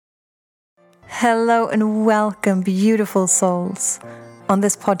Hello and welcome, beautiful souls. On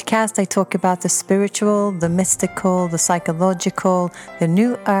this podcast, I talk about the spiritual, the mystical, the psychological, the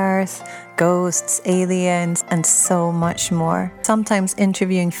new earth, ghosts, aliens, and so much more. Sometimes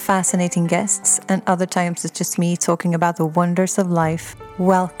interviewing fascinating guests, and other times it's just me talking about the wonders of life.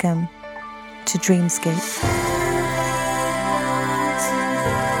 Welcome to Dreamscape.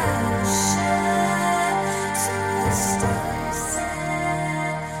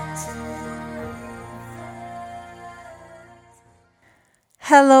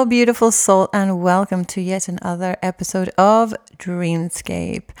 Hello, beautiful soul, and welcome to yet another episode of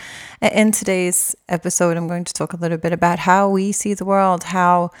Dreamscape. In today's episode, I'm going to talk a little bit about how we see the world,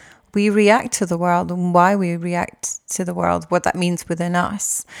 how we react to the world, and why we react to the world, what that means within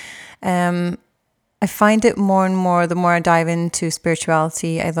us. I find it more and more, the more I dive into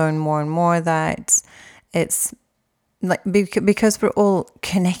spirituality, I learn more and more that it's like because we're all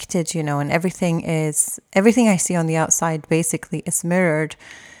connected, and everything I see on the outside basically is mirrored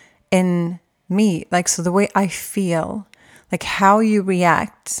in me. Like, so the way I feel, like how you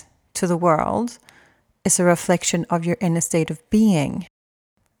react to the world is a reflection of your inner state of being.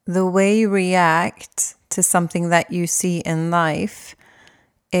 The way you react to something that you see in life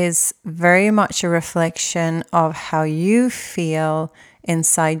is very much a reflection of how you feel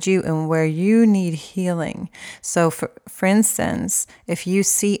inside you and where you need healing. So for instance, if you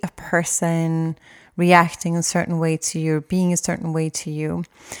see a person reacting a certain way to you, or being a certain way to you,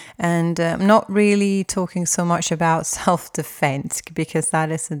 and I'm not really talking so much about self-defense because that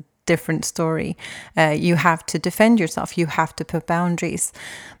is a different story. You have to defend yourself, you have to put boundaries,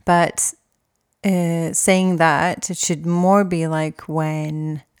 but saying that, it should more be like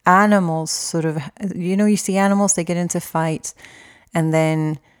when animals sort of, you see animals, they get into fight and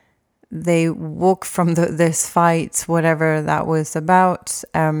then they walk from this fight, whatever that was about,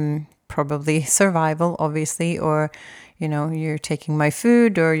 probably survival, obviously, or, you're taking my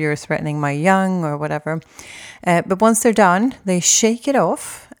food or you're threatening my young or whatever. But once they're done, they shake it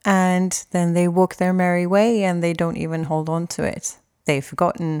off and then they walk their merry way and they don't even hold on to it. They've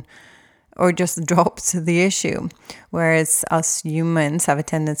forgotten or just dropped the issue. Whereas us humans have a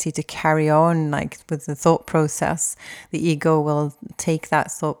tendency to carry on, like with the thought process. The ego will take that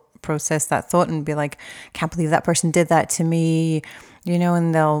thought process, that thought, and be like, can't believe that person did that to me,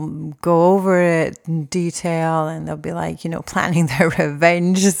 and they'll go over it in detail and they'll be like, planning their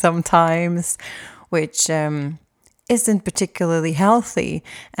revenge sometimes, which isn't particularly healthy.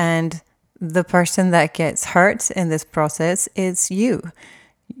 And the person that gets hurt in this process is you.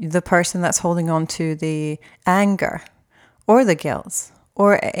 The person that's holding on to the anger or the guilt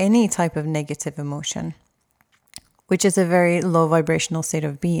or any type of negative emotion, which is a very low vibrational state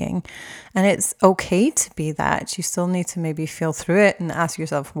of being. And it's okay to be that. You still need to maybe feel through it and ask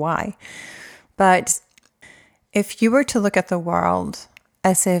yourself why. But if you were to look at the world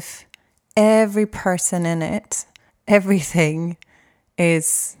as if every person in it, everything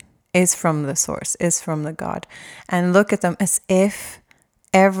is from the source, is from the God, and look at them as if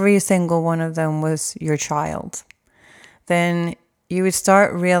every single one of them was your child, then you would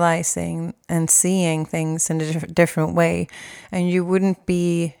start realizing and seeing things in a different way. And you wouldn't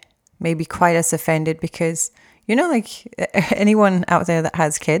be maybe quite as offended because, like anyone out there that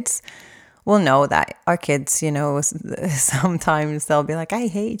has kids will know that our kids, sometimes they'll be like, I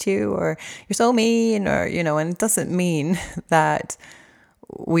hate you, or you're so mean, or, and it doesn't mean that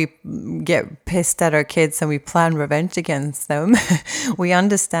we get pissed at our kids and we plan revenge against them. We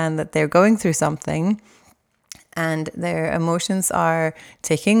understand that they're going through something and their emotions are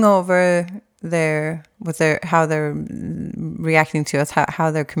taking over how they're reacting to us,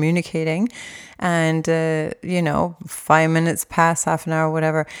 how they're communicating. And, 5 minutes pass, half an hour,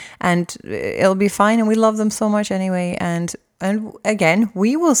 whatever, and it'll be fine. And we love them so much anyway. And again,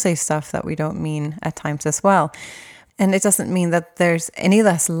 we will say stuff that we don't mean at times as well. And it doesn't mean that there's any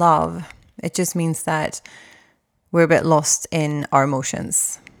less love. It just means that we're a bit lost in our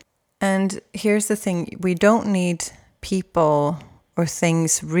emotions. And here's the thing. We don't need people or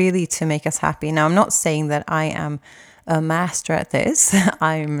things really to make us happy. Now, I'm not saying that I am a master at this.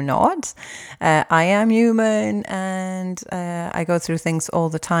 I'm not. I am human and I go through things all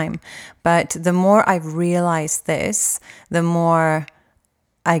the time. But the more I've realized this, the more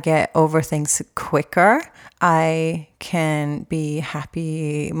I get over things quicker. I can be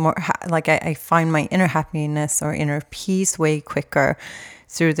happy more, I find my inner happiness or inner peace way quicker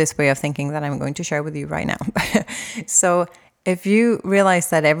through this way of thinking that I'm going to share with you right now. So if you realize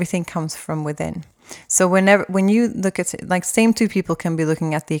that everything comes from within. So when you look at it, like same two people can be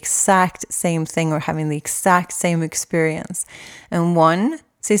looking at the exact same thing or having the exact same experience. And one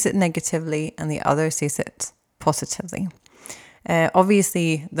sees it negatively and the other sees it positively.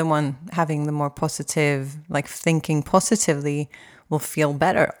 Obviously, the one having the more positive, like thinking positively, will feel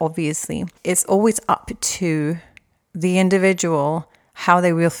better. Obviously, it's always up to the individual how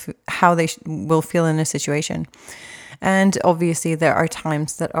they will feel in a situation. And obviously, there are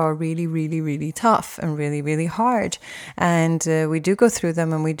times that are really, really, really tough and really, really hard. And we do go through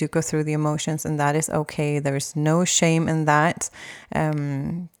them, and we do go through the emotions, and that is okay. There's no shame in that.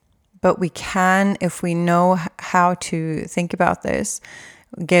 But we can, if we know how to think about this,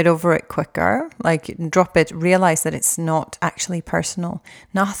 get over it quicker, like drop it, realize that it's not actually personal.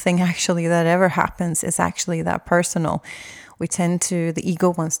 Nothing actually that ever happens is actually that personal. We tend to, the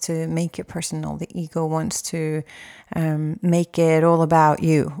ego wants to make it personal. The ego wants to make it all about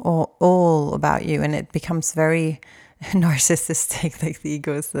you, all about you. And it becomes very narcissistic. Like the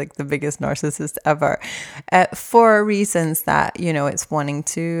ego is like the biggest narcissist ever, for reasons that, it's wanting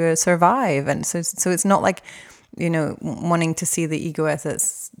to survive. And so it's not like, wanting to see the ego as a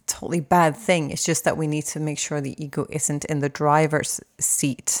totally bad thing. It's just that we need to make sure the ego isn't in the driver's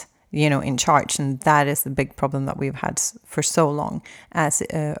seat, in charge. And that is the big problem that we've had for so long as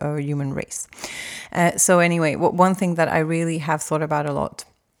a human race. So anyway, one thing that I really have thought about a lot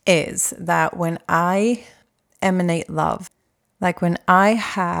is that when I emanate love, like when I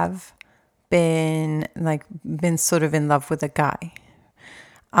have been sort of in love with a guy,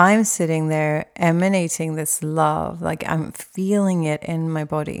 I'm sitting there emanating this love, like I'm feeling it in my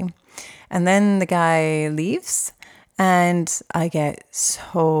body. And then the guy leaves and I get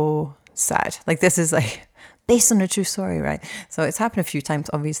so sad. Like this is like based on a true story, right? So it's happened a few times,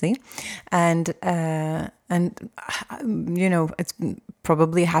 obviously. And it's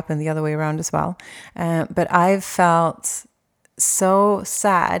probably happened the other way around as well. But I've felt so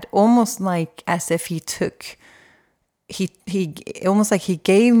sad, almost like as if he almost like he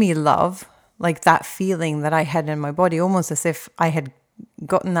gave me love, like that feeling that I had in my body, almost as if I had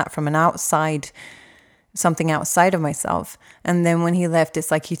gotten that from something outside of myself. And then when he left,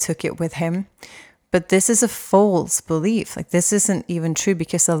 it's like he took it with him. But this is a false belief. Like this isn't even true,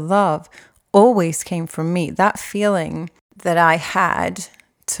 because the love always came from me. That feeling that I had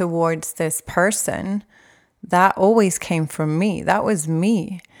towards this person, that always came from me. That was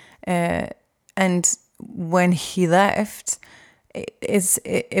me. And when he left,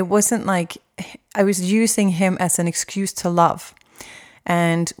 it wasn't like I was using him as an excuse to love.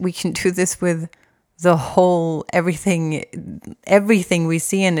 And we can do this with the whole everything we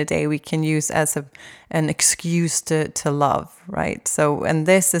see in a day, we can use as an excuse to love, right? So, and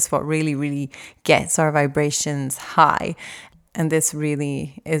this is what really, really gets our vibrations high. And this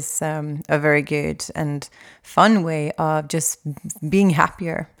really is a very good and fun way of just being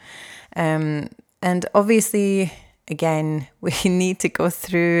happier. And obviously, again, we need to go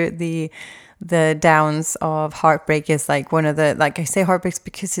through the downs of heartbreak. Is like one of the, like I say heartbreaks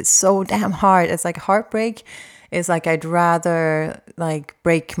because it's so damn hard. It's like heartbreak is like I'd rather like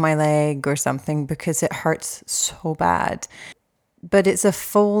break my leg or something because it hurts so bad. But it's a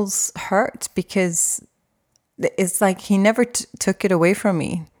false hurt because it's like he never took it away from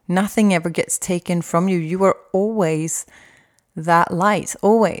me. Nothing ever gets taken from you. You are always that light,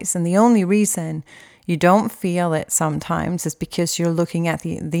 always. And the only reason you don't feel it sometimes is because you're looking at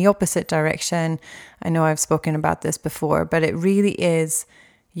the opposite direction. I know I've spoken about this before, but it really is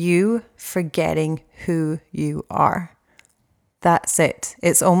you forgetting who you are. That's it.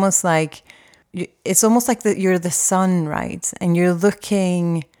 It's almost like that you're the sun, right? And you're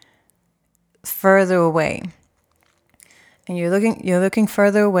looking further away. And you're looking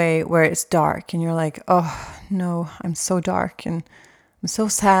further away where it's dark, and you're like, oh no, I'm so dark and I'm so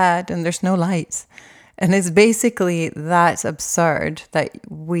sad and there's no light. And it's basically that absurd that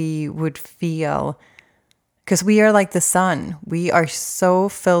we would feel, because we are like the sun. We are so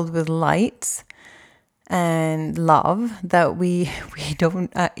filled with light and love that we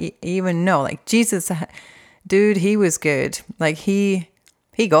don't even know. Like Jesus, dude, he was good. Like he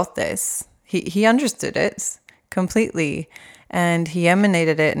got this. He understood it completely, and he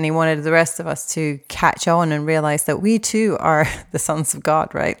emanated it, and he wanted the rest of us to catch on and realize that we too are the sons of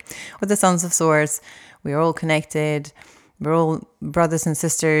God, right? We're the sons of source. We are all connected. We're all brothers and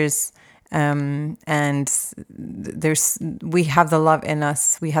sisters, and we have the love in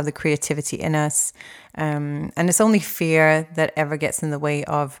us. We have the creativity in us, and it's only fear that ever gets in the way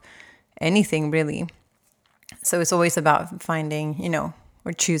of anything, really. So it's always about finding,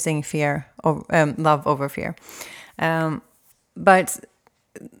 or choosing fear or love over fear. But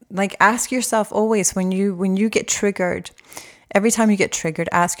like, ask yourself always when you get triggered, every time you get triggered,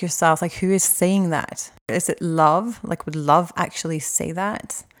 ask yourself, like, who is saying that? Is it love? Like, would love actually say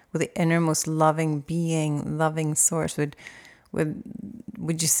that? Would the innermost loving being, loving source, would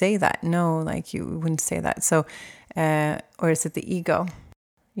you say that? No, like, you wouldn't say that. So, or is it the ego?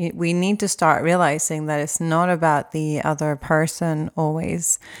 We need to start realizing that it's not about the other person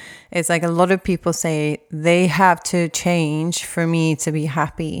always. It's like a lot of people say they have to change for me to be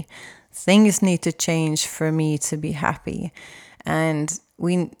happy. Things need to change for me to be happy. And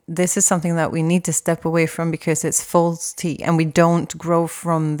this is something that we need to step away from, because it's faulty and we don't grow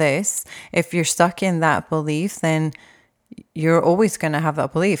from this. If you're stuck in that belief, then you're always going to have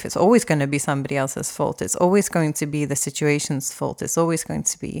that belief. It's always going to be somebody else's fault. It's always going to be the situation's fault. It's always going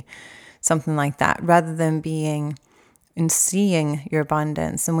to be something like that, rather than being and seeing your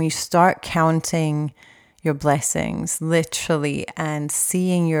abundance. And when you start counting your blessings, literally, and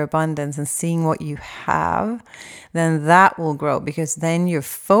seeing your abundance and seeing what you have, then that will grow, because then you're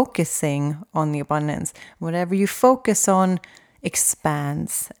focusing on the abundance. Whatever you focus on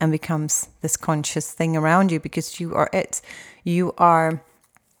expands and becomes this conscious thing around you, because you are it. You are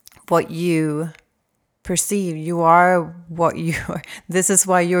what you perceive. You are what you are. This is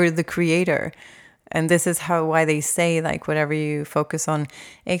why you're the creator. And this is why they say, like, whatever you focus on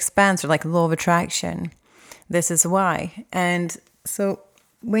expands, or like law of attraction. This is why. And so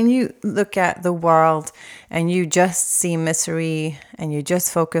when you look at the world and you just see misery and you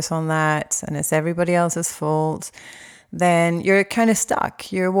just focus on that and it's everybody else's fault, then you're kind of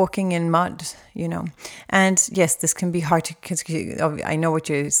stuck. You're walking in mud, And yes, this can be hard to, because I know what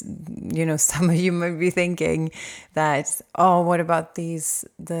some of you might be thinking that, oh, what about these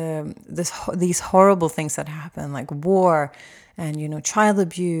horrible things that happen, like war and, child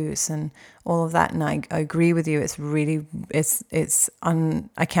abuse and all of that. And I agree with you. It's really,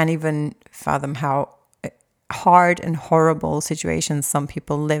 I can't even fathom how hard and horrible situations some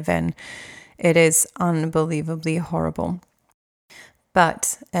people live in. It is unbelievably horrible.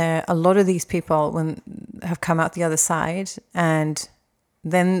 But a lot of these people have come out the other side, and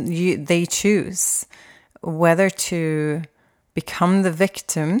then they choose whether to become the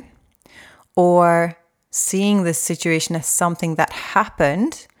victim or seeing this situation as something that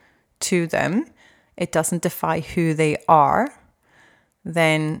happened to them. It doesn't define who they are.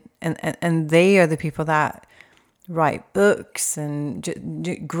 Then and they are the people that write books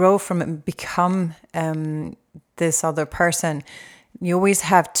and grow from it and become this other person. You always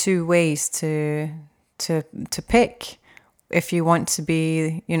have two ways to pick. If you want to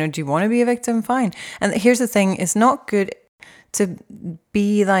be, do you want to be a victim? Fine. And here's the thing: it's not good to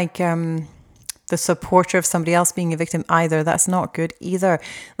be like the supporter of somebody else being a victim either. That's not good either.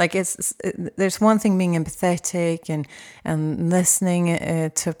 Like there's one thing being empathetic and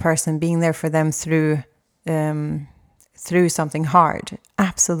listening to a person, being there for them through something hard.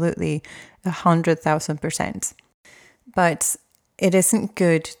 Absolutely, 100,000%. But it isn't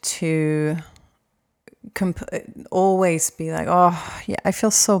good to always be like, oh yeah, I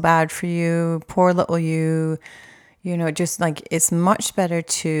feel so bad for you, poor little you. Just like, it's much better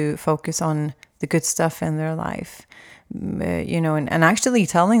to focus on the good stuff in their life, and actually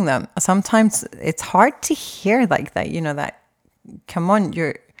telling them. Sometimes it's hard to hear like that, that, come on,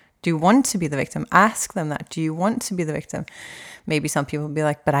 do you want to be the victim? Ask them that. Do you want to be the victim? Maybe some people will be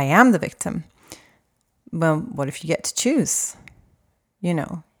like, but I am the victim. Well, what if you get to choose?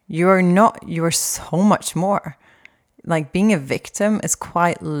 You're not, you're so much more. Like, being a victim is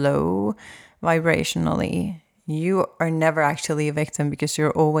quite low vibrationally. You are never actually a victim, because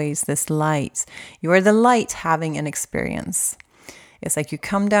you're always this light. You are the light having an experience. It's like you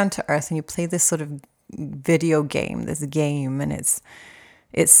come down to earth and you play this sort of video game, and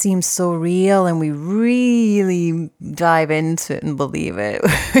it seems so real, and we really dive into it and believe it.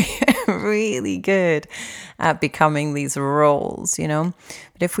 We're really good at becoming these roles, But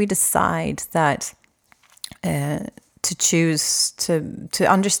if we decide that to choose to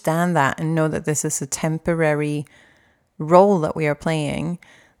understand that and know that this is a temporary role that we are playing,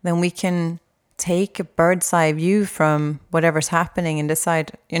 then we can take a bird's eye view from whatever's happening and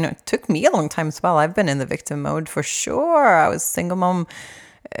decide, it took me a long time as well. I've been in the victim mode for sure. I was a single mom.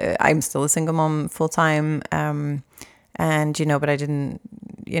 I'm still a single mom full time. And, but I didn't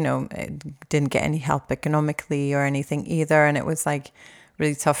get any help economically or anything either. And it was like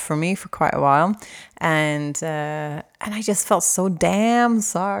really tough for me for quite a while. And I just felt so damn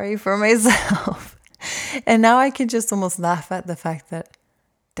sorry for myself. And now I can just almost laugh at the fact that,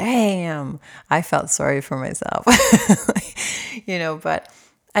 damn, I felt sorry for myself, but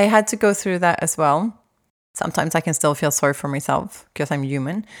I had to go through that as well. Sometimes I can still feel sorry for myself because I'm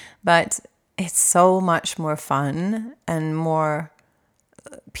human, but it's so much more fun and more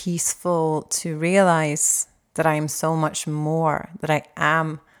peaceful to realize that I am so much more, that I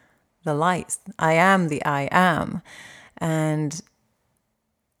am the light. I am the I am. And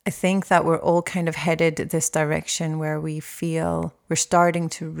I think that we're all kind of headed this direction where we feel we're starting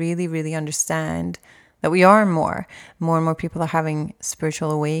to really, really understand that we are more. More and more people are having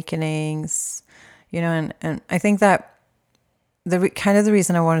spiritual awakenings, and I think that the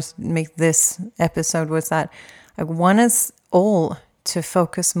reason I wanted to make this episode was that I want us all to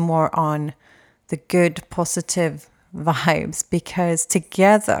focus more on the good, positive vibes, because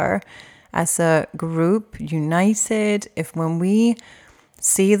together as a group, united, when we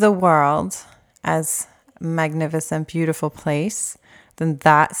see the world as a magnificent, beautiful place, then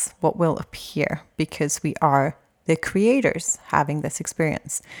that's what will appear, because we are the creators having this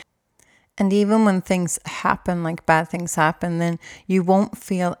experience. And even when things happen, like bad things happen, then you won't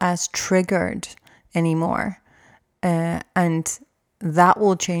feel as triggered anymore. And that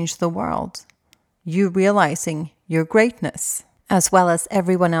will change the world. You realizing your greatness as well as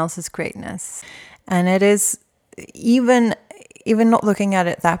everyone else's greatness. And it is even not looking at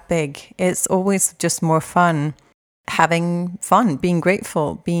it that big, it's always just more fun. Having fun, being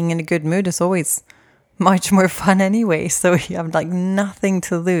grateful, being in a good mood is always much more fun anyway. So you have like nothing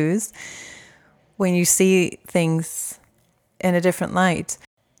to lose when you see things in a different light.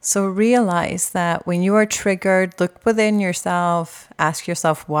 So realize that when you are triggered, look within yourself, ask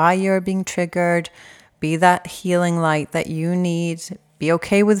yourself why you're being triggered, be that healing light that you need, be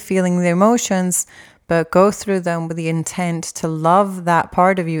okay with feeling the emotions, but go through them with the intent to love that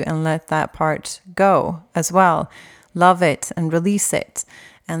part of you and let that part go as well. Love it and release it.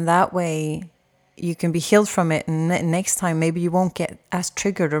 And that way you can be healed from it. And next time, maybe you won't get as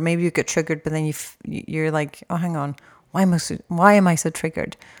triggered, or maybe you get triggered, but then you're like, oh, hang on. Why am I so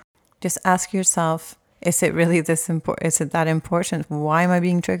triggered? Just ask yourself, is it really this important? Is it that important? Why am I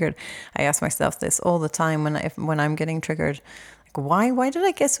being triggered? I ask myself this all the time when I'm getting triggered. Like, why did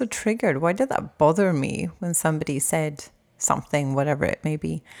I get so triggered? Why did that bother me when somebody said something, whatever it may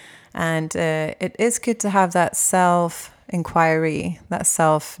be? And it is good to have that self-inquiry, that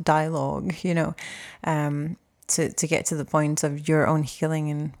self-dialogue, to get to the point of your own healing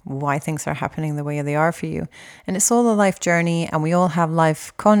and why things are happening the way they are for you. And it's all a life journey, and we all have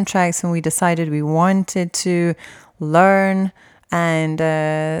life contracts, and we decided we wanted to learn, and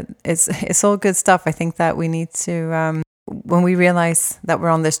it's all good stuff. I think that we need to, when we realize that we're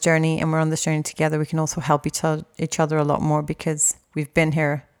on this journey and we're on this journey together, we can also help each other a lot more, because we've been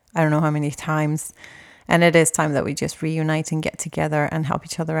here, I don't know how many times. And it is time that we just reunite and get together and help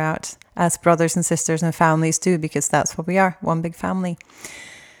each other out as brothers and sisters and families too, because that's what we are, one big family.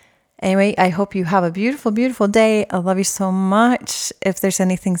 Anyway, I hope you have a beautiful, beautiful day. I love you so much. If there's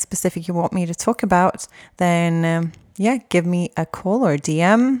anything specific you want me to talk about, then give me a call or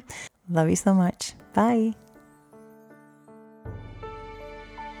DM. Love you so much. Bye.